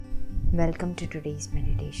Welcome to today's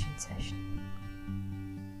meditation session.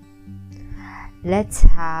 Let's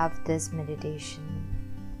have this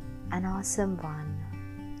meditation an awesome one.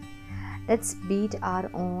 Let's beat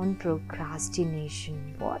our own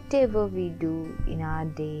procrastination. Whatever we do in our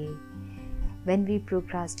day, when we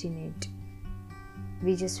procrastinate,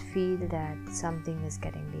 we just feel that something is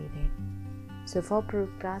getting delayed. So for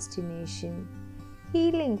procrastination,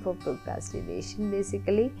 healing for procrastination,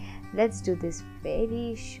 basically, let's do this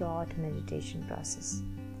very short meditation process.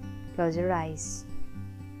 Close your eyes.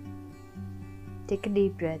 Take a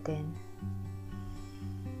deep breath in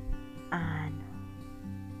and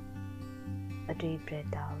a deep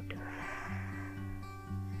breath out.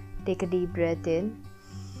 Take a deep breath in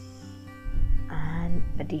and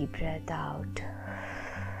a deep breath out.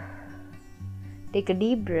 Take a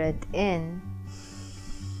deep breath in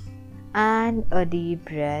and a deep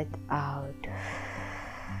breath out.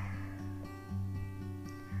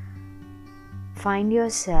 Find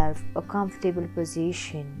yourself a comfortable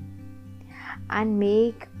position and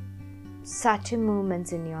make such a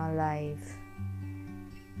movements in your life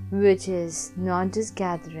which is not just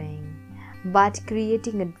gathering but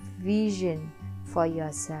creating a vision for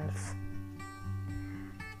yourself.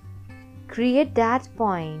 Create that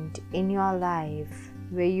point in your life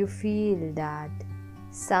where you feel that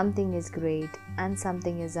something is great and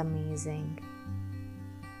something is amazing.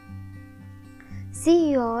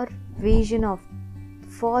 See your vision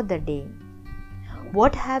for the day.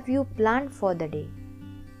 What have you planned for the day?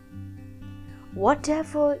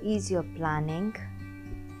 Whatever is your planning,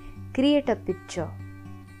 create a picture.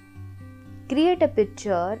 Create a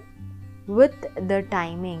picture with the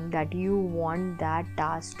timing that you want that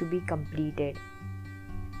task to be completed.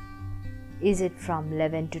 Is it from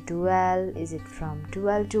 11 to 12? Is it from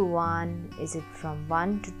 12 to 1? Is it from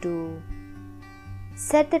 1 to 2?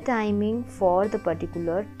 Set the timing for the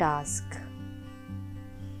particular task.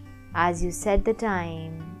 As you set the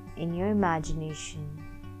time in your imagination,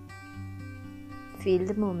 feel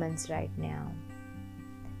the moments right now.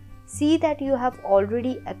 See that you have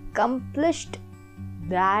already accomplished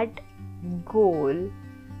that goal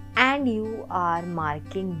and you are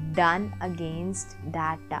marking done against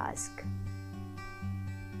that task.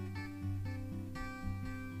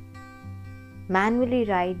 Manually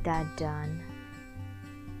write that done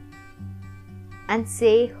and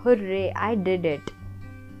say, "Hooray, I did it."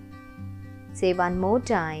 Say one more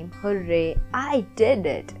time, "Hooray, I did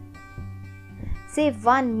it." Say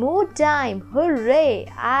one more time, "Hooray,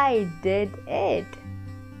 I did it."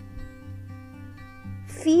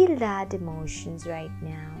 Feel that emotions right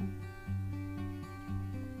now.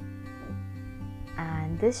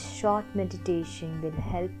 And this short meditation will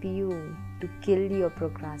help you to kill your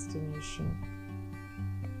procrastination.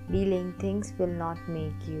 Delaying things will not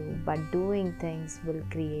make you, but doing things will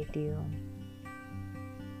create you.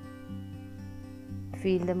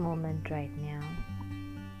 Feel the moment right now.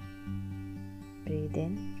 Breathe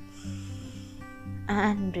in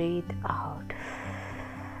and breathe out.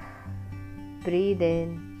 Breathe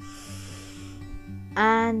in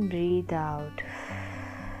and breathe out.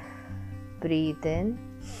 Breathe in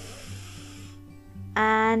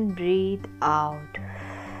and breathe out.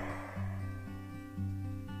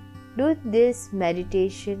 Do this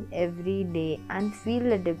meditation every day and feel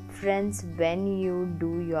the difference when you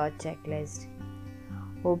do your checklist.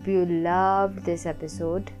 Hope you loved this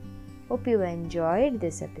episode. Hope you enjoyed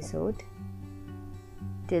this episode.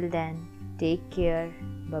 Till then, take care.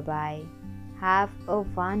 Bye-bye. Have a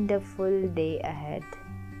wonderful day ahead.